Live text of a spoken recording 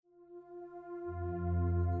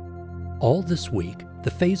All this week,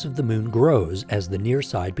 the phase of the moon grows as the near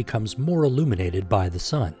side becomes more illuminated by the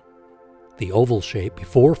sun. The oval shape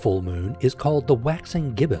before full moon is called the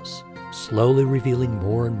waxing gibbous, slowly revealing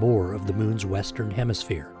more and more of the moon's western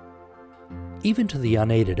hemisphere. Even to the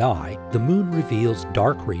unaided eye, the moon reveals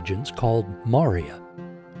dark regions called maria.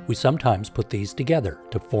 We sometimes put these together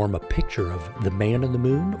to form a picture of the man in the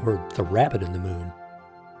moon or the rabbit in the moon.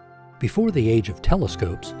 Before the age of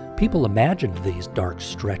telescopes, people imagined these dark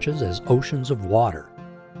stretches as oceans of water.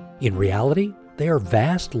 In reality, they are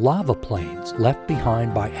vast lava plains left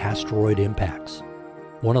behind by asteroid impacts.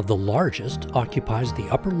 One of the largest occupies the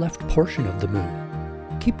upper left portion of the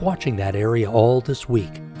moon. Keep watching that area all this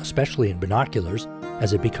week, especially in binoculars,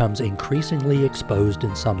 as it becomes increasingly exposed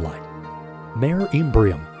in sunlight. Mare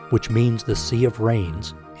Imbrium, which means the Sea of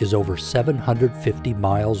Rains, is over 750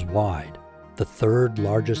 miles wide, the third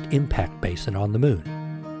largest impact basin on the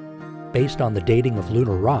moon. Based on the dating of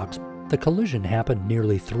lunar rocks, the collision happened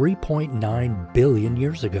nearly 3.9 billion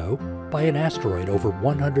years ago by an asteroid over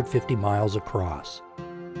 150 miles across.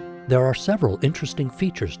 There are several interesting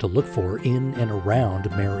features to look for in and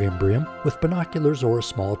around Mare Imbrium with binoculars or a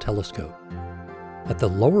small telescope. At the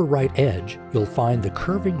lower right edge, you'll find the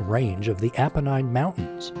curving range of the Apennine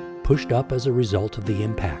Mountains, pushed up as a result of the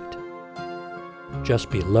impact.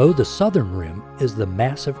 Just below the southern rim is the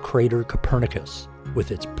massive crater Copernicus,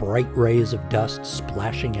 with its bright rays of dust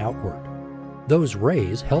splashing outward. Those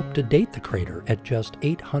rays help to date the crater at just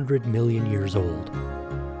 800 million years old.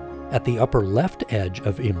 At the upper left edge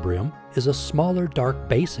of Imbrium is a smaller dark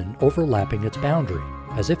basin overlapping its boundary,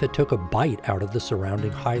 as if it took a bite out of the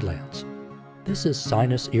surrounding highlands. This is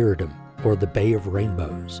Sinus Iridum, or the Bay of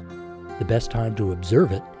Rainbows. The best time to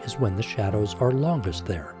observe it is when the shadows are longest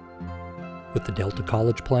there. With the Delta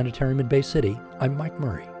College Planetarium in Bay City, I'm Mike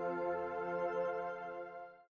Murray.